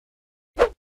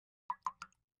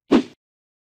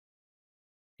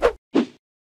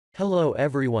Hello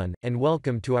everyone, and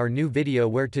welcome to our new video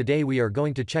where today we are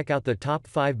going to check out the top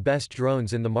 5 best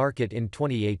drones in the market in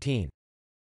 2018.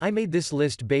 I made this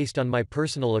list based on my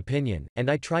personal opinion, and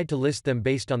I tried to list them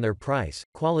based on their price,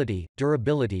 quality,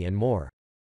 durability and more.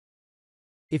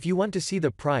 If you want to see the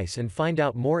price and find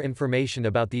out more information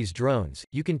about these drones,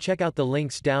 you can check out the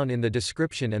links down in the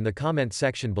description and the comment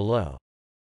section below.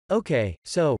 Okay,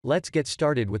 so, let's get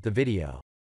started with the video.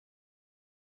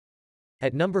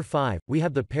 At number 5, we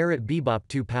have the Parrot Bebop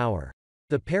 2 Power.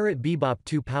 The Parrot Bebop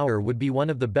 2 Power would be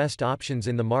one of the best options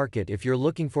in the market if you're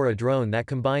looking for a drone that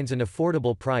combines an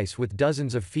affordable price with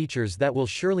dozens of features that will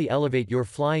surely elevate your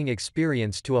flying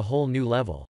experience to a whole new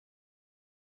level.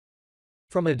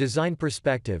 From a design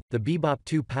perspective, the Bebop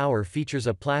 2 Power features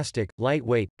a plastic,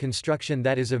 lightweight, construction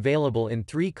that is available in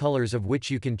 3 colors of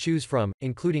which you can choose from,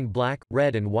 including black,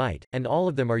 red and white, and all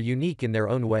of them are unique in their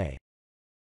own way.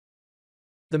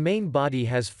 The main body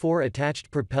has 4 attached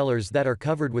propellers that are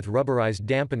covered with rubberized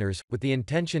dampeners, with the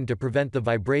intention to prevent the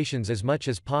vibrations as much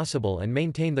as possible and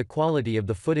maintain the quality of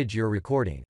the footage you're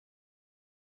recording.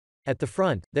 At the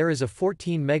front, there is a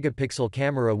 14-megapixel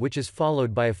camera which is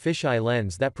followed by a fisheye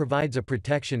lens that provides a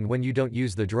protection when you don't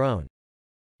use the drone.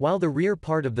 While the rear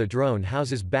part of the drone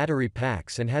houses battery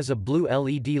packs and has a blue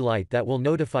LED light that will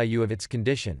notify you of its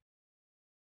condition.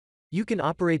 You can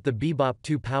operate the Bebop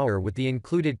 2 Power with the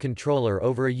included controller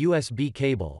over a USB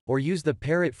cable, or use the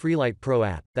Parrot Freelight Pro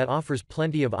app, that offers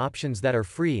plenty of options that are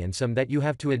free and some that you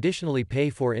have to additionally pay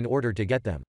for in order to get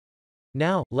them.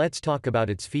 Now, let's talk about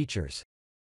its features.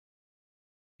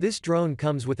 This drone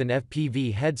comes with an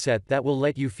FPV headset that will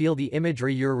let you feel the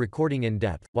imagery you're recording in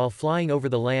depth, while flying over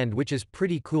the land, which is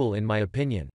pretty cool in my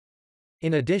opinion.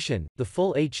 In addition, the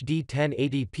full HD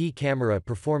 1080p camera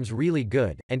performs really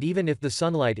good, and even if the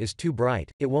sunlight is too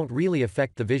bright, it won't really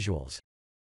affect the visuals.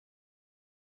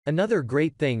 Another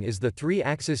great thing is the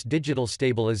 3-axis digital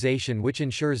stabilization, which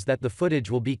ensures that the footage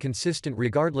will be consistent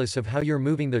regardless of how you're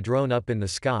moving the drone up in the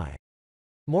sky.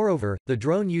 Moreover, the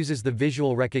drone uses the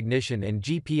visual recognition and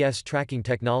GPS tracking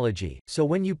technology, so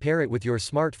when you pair it with your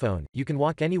smartphone, you can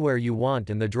walk anywhere you want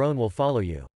and the drone will follow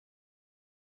you.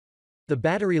 The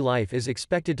battery life is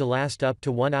expected to last up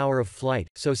to 1 hour of flight,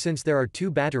 so since there are 2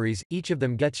 batteries, each of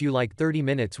them gets you like 30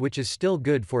 minutes, which is still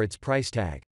good for its price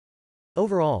tag.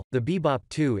 Overall, the Bebop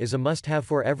 2 is a must-have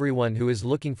for everyone who is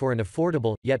looking for an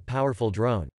affordable, yet powerful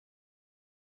drone.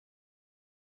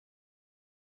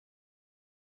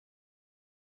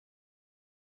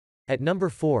 At number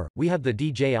 4, we have the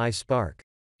DJI Spark.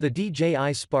 The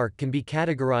DJI Spark can be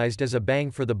categorized as a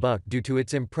bang for the buck due to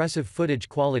its impressive footage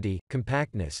quality,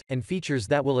 compactness, and features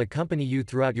that will accompany you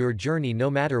throughout your journey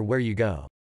no matter where you go.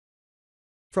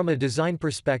 From a design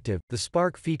perspective, the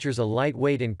Spark features a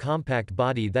lightweight and compact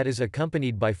body that is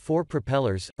accompanied by 4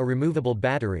 propellers, a removable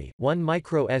battery, 1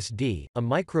 micro SD, a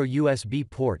micro USB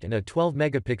port and a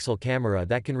 12-megapixel camera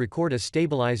that can record a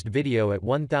stabilized video at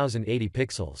 1080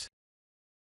 pixels.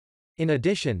 In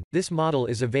addition, this model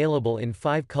is available in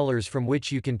 5 colors from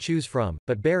which you can choose from,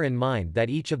 but bear in mind that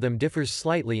each of them differs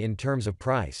slightly in terms of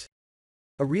price.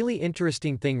 A really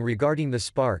interesting thing regarding the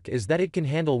Spark is that it can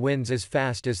handle winds as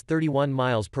fast as 31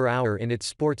 miles per hour in its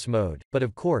sports mode, but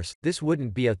of course, this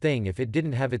wouldn't be a thing if it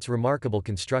didn't have its remarkable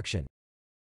construction.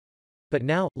 But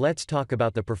now, let's talk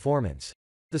about the performance.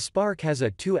 The Spark has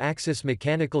a 2-axis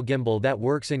mechanical gimbal that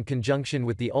works in conjunction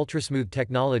with the ultrasmooth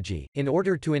technology, in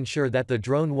order to ensure that the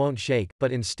drone won't shake,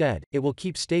 but instead, it will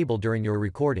keep stable during your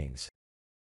recordings.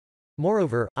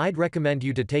 Moreover, I'd recommend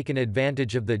you to take an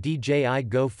advantage of the DJI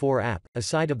Go 4 app,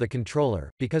 aside of the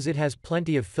controller, because it has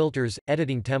plenty of filters,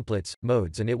 editing templates,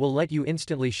 modes and it will let you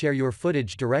instantly share your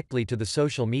footage directly to the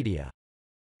social media.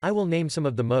 I will name some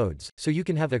of the modes, so you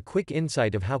can have a quick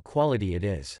insight of how quality it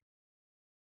is.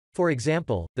 For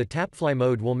example, the tapfly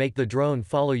mode will make the drone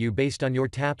follow you based on your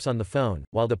taps on the phone,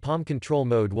 while the palm control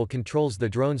mode will controls the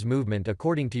drone's movement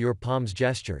according to your palm's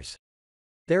gestures.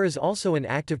 There is also an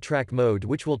active track mode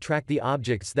which will track the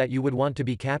objects that you would want to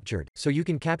be captured, so you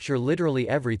can capture literally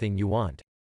everything you want.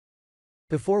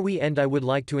 Before we end, I would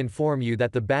like to inform you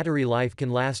that the battery life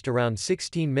can last around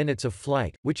 16 minutes of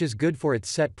flight, which is good for its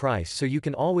set price, so you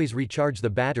can always recharge the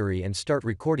battery and start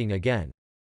recording again.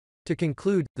 To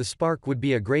conclude, the Spark would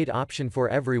be a great option for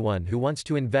everyone who wants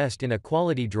to invest in a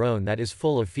quality drone that is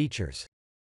full of features.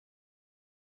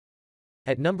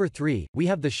 At number 3, we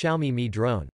have the Xiaomi Mi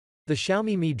drone. The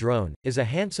Xiaomi Mi drone is a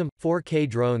handsome, 4K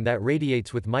drone that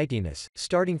radiates with mightiness,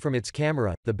 starting from its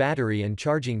camera, the battery and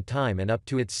charging time and up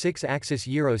to its 6-axis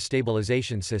gyro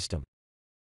stabilization system.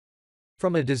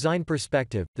 From a design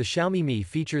perspective, the Xiaomi Mi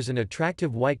features an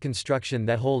attractive white construction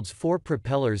that holds 4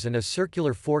 propellers and a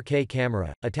circular 4K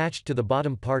camera, attached to the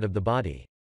bottom part of the body.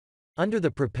 Under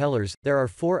the propellers, there are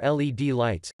 4 LED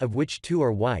lights, of which 2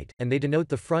 are white, and they denote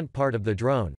the front part of the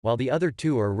drone, while the other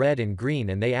 2 are red and green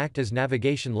and they act as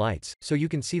navigation lights, so you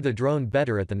can see the drone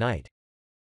better at the night.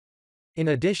 In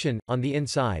addition, on the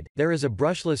inside, there is a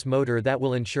brushless motor that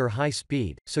will ensure high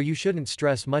speed, so you shouldn't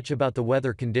stress much about the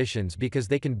weather conditions because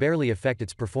they can barely affect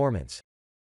its performance.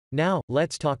 Now,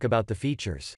 let's talk about the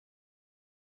features.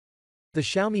 The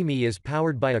Xiaomi Mi is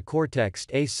powered by a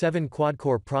Cortex-A7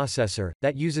 quad-core processor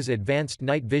that uses advanced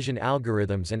night vision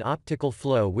algorithms and optical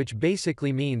flow, which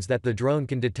basically means that the drone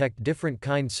can detect different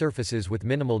kind surfaces with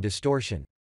minimal distortion.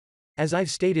 As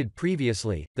I've stated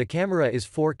previously, the camera is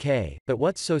 4K, but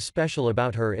what's so special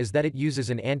about her is that it uses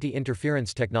an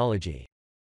anti-interference technology.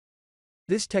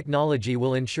 This technology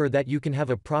will ensure that you can have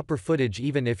a proper footage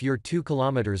even if you're 2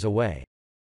 kilometers away.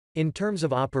 In terms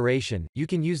of operation, you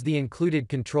can use the included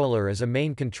controller as a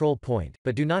main control point,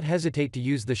 but do not hesitate to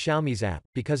use the Xiaomi's app,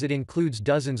 because it includes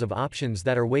dozens of options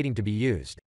that are waiting to be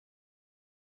used.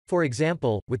 For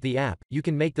example, with the app, you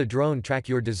can make the drone track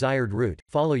your desired route,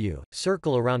 follow you,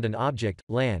 circle around an object,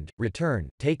 land, return,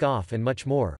 take off and much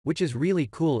more, which is really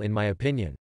cool in my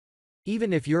opinion.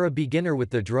 Even if you're a beginner with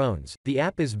the drones, the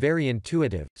app is very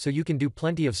intuitive, so you can do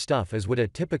plenty of stuff as would a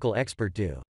typical expert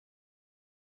do.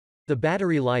 The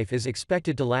battery life is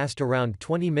expected to last around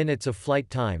 20 minutes of flight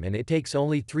time, and it takes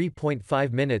only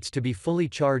 3.5 minutes to be fully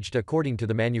charged according to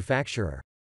the manufacturer.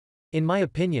 In my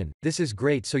opinion, this is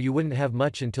great, so you wouldn't have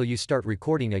much until you start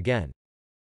recording again.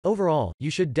 Overall, you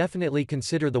should definitely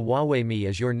consider the Huawei Mi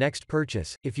as your next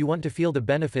purchase, if you want to feel the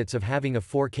benefits of having a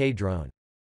 4K drone.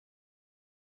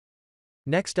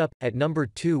 Next up, at number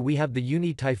 2 we have the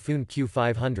Uni Typhoon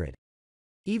Q500.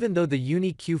 Even though the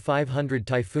Uni Q500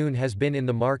 Typhoon has been in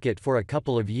the market for a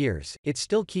couple of years, it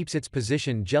still keeps its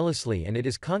position jealously, and it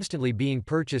is constantly being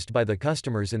purchased by the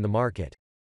customers in the market.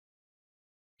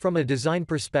 From a design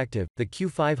perspective, the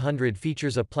Q500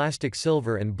 features a plastic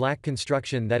silver and black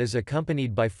construction that is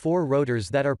accompanied by 4 rotors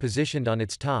that are positioned on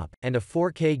its top, and a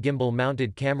 4K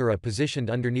gimbal-mounted camera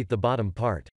positioned underneath the bottom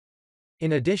part.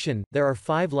 In addition, there are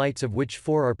 5 lights, of which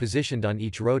 4 are positioned on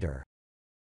each rotor.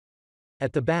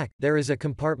 At the back, there is a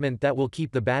compartment that will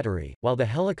keep the battery, while the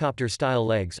helicopter-style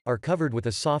legs are covered with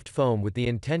a soft foam with the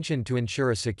intention to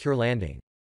ensure a secure landing.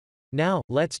 Now,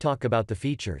 let's talk about the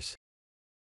features.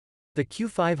 The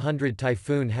Q500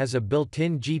 Typhoon has a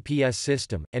built-in GPS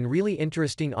system, and really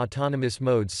interesting autonomous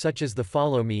modes such as the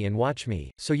Follow Me and Watch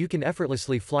Me, so you can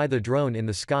effortlessly fly the drone in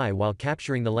the sky while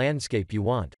capturing the landscape you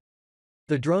want.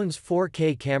 The drone's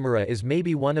 4K camera is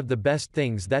maybe one of the best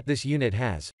things that this unit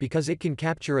has, because it can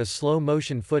capture a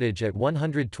slow-motion footage at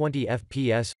 120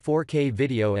 fps, 4K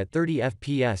video at 30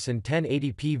 fps and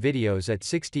 1080p videos at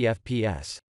 60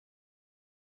 fps.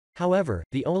 However,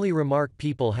 the only remark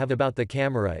people have about the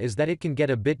camera is that it can get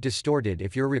a bit distorted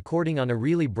if you're recording on a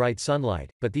really bright sunlight,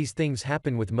 but these things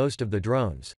happen with most of the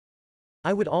drones.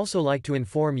 I would also like to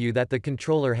inform you that the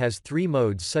controller has 3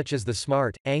 modes such as the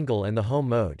Smart, Angle and the Home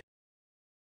mode.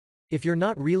 If you're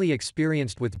not really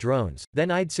experienced with drones,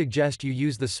 then I'd suggest you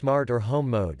use the Smart or Home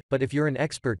mode, but if you're an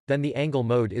expert, then the Angle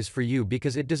mode is for you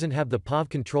because it doesn't have the POV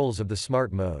controls of the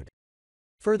Smart mode.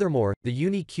 Furthermore, the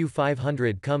Uni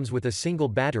Q500 comes with a single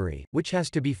battery, which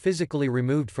has to be physically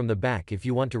removed from the back if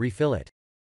you want to refill it.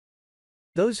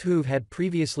 Those who've had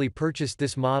previously purchased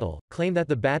this model claim that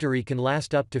the battery can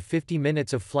last up to 50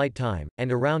 minutes of flight time,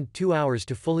 and around 2 hours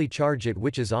to fully charge it,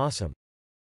 which is awesome.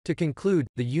 To conclude,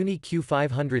 the Uni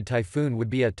Q500 Typhoon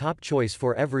would be a top choice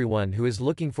for everyone who is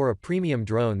looking for a premium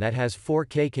drone that has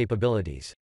 4K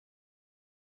capabilities.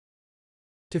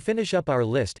 To finish up our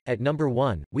list, at number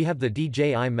 1, we have the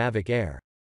DJI Mavic Air.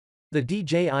 The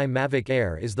DJI Mavic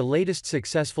Air is the latest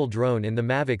successful drone in the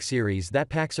Mavic series that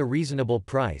packs a reasonable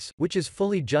price, which is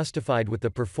fully justified with the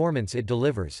performance it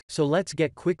delivers, so let's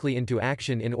get quickly into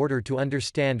action in order to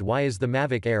understand why is the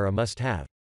Mavic Air a must-have.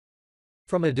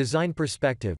 From a design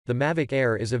perspective, the Mavic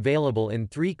Air is available in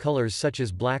 3 colors such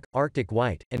as black, Arctic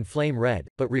white, and flame red,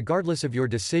 but regardless of your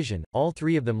decision, all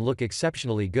 3 of them look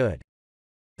exceptionally good.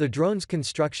 The drone's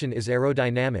construction is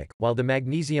aerodynamic, while the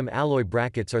magnesium alloy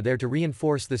brackets are there to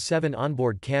reinforce the 7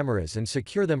 onboard cameras and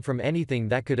secure them from anything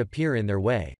that could appear in their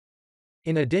way.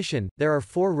 In addition, there are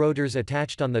 4 rotors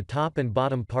attached on the top and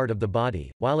bottom part of the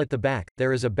body, while at the back,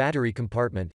 there is a battery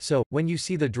compartment, so, when you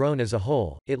see the drone as a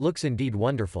whole, it looks indeed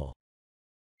wonderful.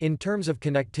 In terms of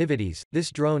connectivities,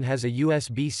 this drone has a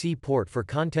USB-C port for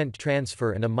content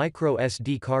transfer and a micro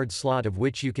SD card slot, of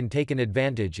which you can take an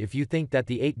advantage if you think that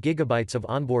the 8 GB of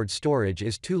onboard storage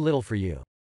is too little for you.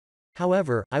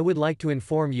 However, I would like to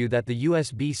inform you that the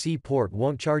USB-C port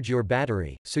won't charge your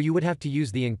battery, so you would have to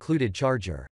use the included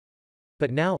charger. But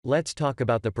now, let's talk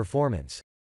about the performance.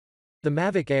 The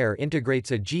Mavic Air integrates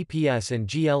a GPS and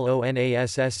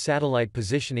GLONASS satellite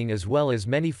positioning as well as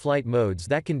many flight modes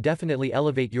that can definitely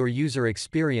elevate your user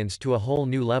experience to a whole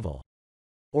new level.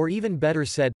 Or even better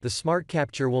said, the Smart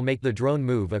Capture will make the drone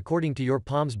move according to your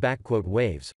palm's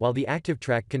waves, while the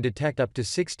ActiveTrack can detect up to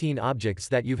 16 objects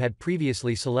that you've had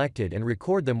previously selected and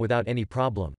record them without any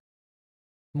problem.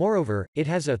 Moreover, it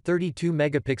has a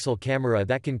 32-megapixel camera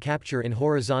that can capture in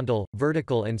horizontal,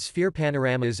 vertical and sphere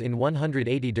panoramas in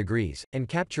 180 degrees, and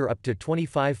capture up to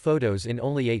 25 photos in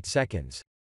only 8 seconds.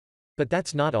 But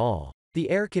that's not all. The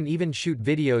Air can even shoot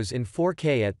videos in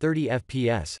 4K at 30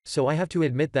 FPS, so I have to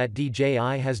admit that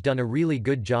DJI has done a really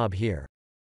good job here.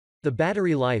 The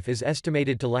battery life is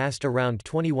estimated to last around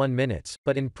 21 minutes,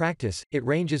 but in practice, it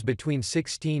ranges between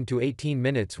 16 to 18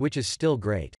 minutes, which is still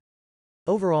great.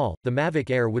 Overall, the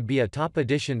Mavic Air would be a top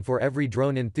addition for every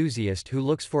drone enthusiast who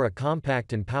looks for a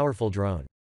compact and powerful drone.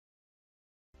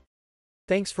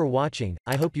 Thanks for watching,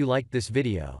 I hope you liked this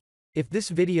video. If this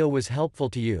video was helpful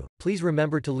to you, please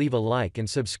remember to leave a like and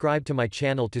subscribe to my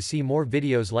channel to see more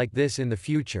videos like this in the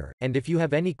future, and if you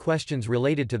have any questions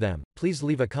related to them, please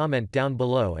leave a comment down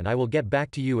below and I will get back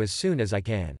to you as soon as I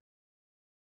can.